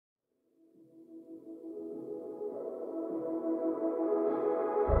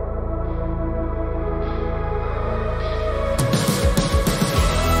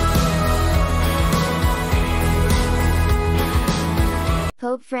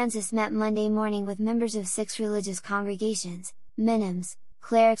Pope Francis met Monday morning with members of 6 religious congregations: Minims,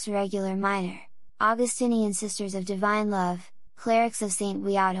 Clerics Regular Minor, Augustinian Sisters of Divine Love, Clerics of Saint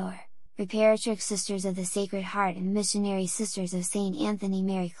Viator, Reparatrix Sisters of the Sacred Heart and Missionary Sisters of Saint Anthony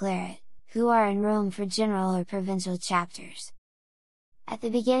Mary Claret, who are in Rome for general or provincial chapters. At the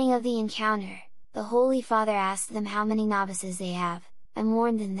beginning of the encounter, the Holy Father asked them how many novices they have, and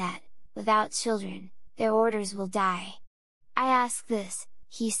warned them that, without children, their orders will die. "I ask this,"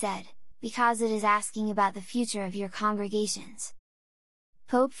 he said, "because it is asking about the future of your congregations."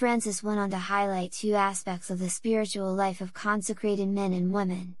 Pope Francis went on to highlight 2 aspects of the spiritual life of consecrated men and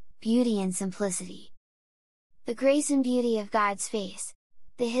women: beauty and simplicity. The grace and beauty of God's face.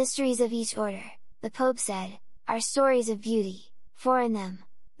 The histories of each order, the Pope said, are stories of beauty, for in them,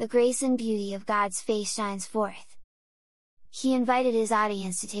 the grace and beauty of God's face shines forth. He invited his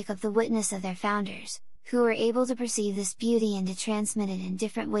audience to take up the witness of their founders, who were able to perceive this beauty and to transmit it in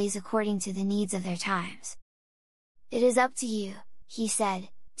different ways according to the needs of their times. "It is up to you," he said,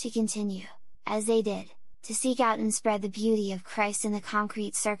 "to continue, as they did, to seek out and spread the beauty of Christ in the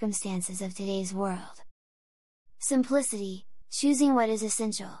concrete circumstances of today's world." Simplicity, choosing what is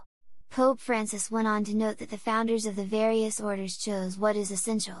essential. Pope Francis went on to note that the founders of the various orders chose what is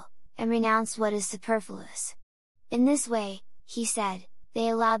essential, and renounced what is superfluous. In this way, he said, they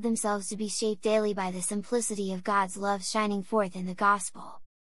allowed themselves to be shaped daily by the simplicity of God's love shining forth in the Gospel.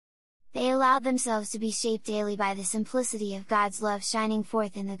 They allowed themselves to be shaped daily by the simplicity of God's love shining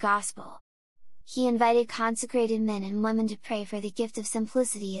forth in the Gospel. He invited consecrated men and women to pray for the gift of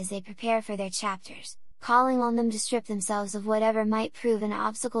simplicity as they prepare for their chapters, calling on them to strip themselves of whatever might prove an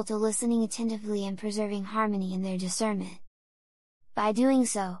obstacle to listening attentively and preserving harmony in their discernment. By doing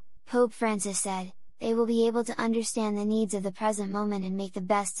so, Pope Francis said, they will be able to understand the needs of the present moment and make the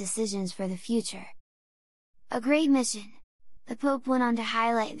best decisions for the future. A great mission! The Pope went on to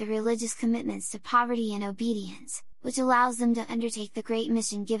highlight the religious commitments to poverty and obedience, which allows them to undertake the great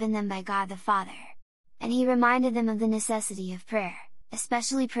mission given them by God the Father. And he reminded them of the necessity of prayer,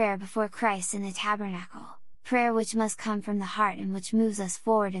 especially prayer before Christ in the tabernacle, prayer which must come from the heart and which moves us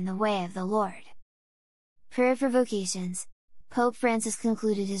forward in the way of the Lord. Prayer for vocations. Pope Francis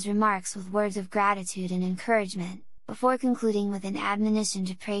concluded his remarks with words of gratitude and encouragement, before concluding with an admonition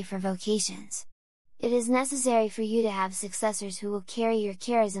to pray for vocations. "It is necessary for you to have successors who will carry your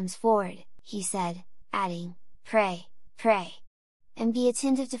charisms forward," he said, adding, "Pray, pray! And be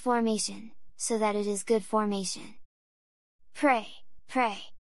attentive to formation, so that it is good formation. Pray, pray!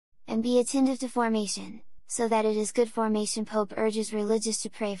 And be attentive to formation, so that it is good formation." Pope urges religious to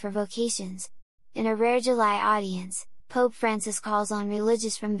pray for vocations. In a rare July audience, Pope Francis calls on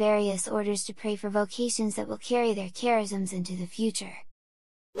religious from various orders to pray for vocations that will carry their charisms into the future.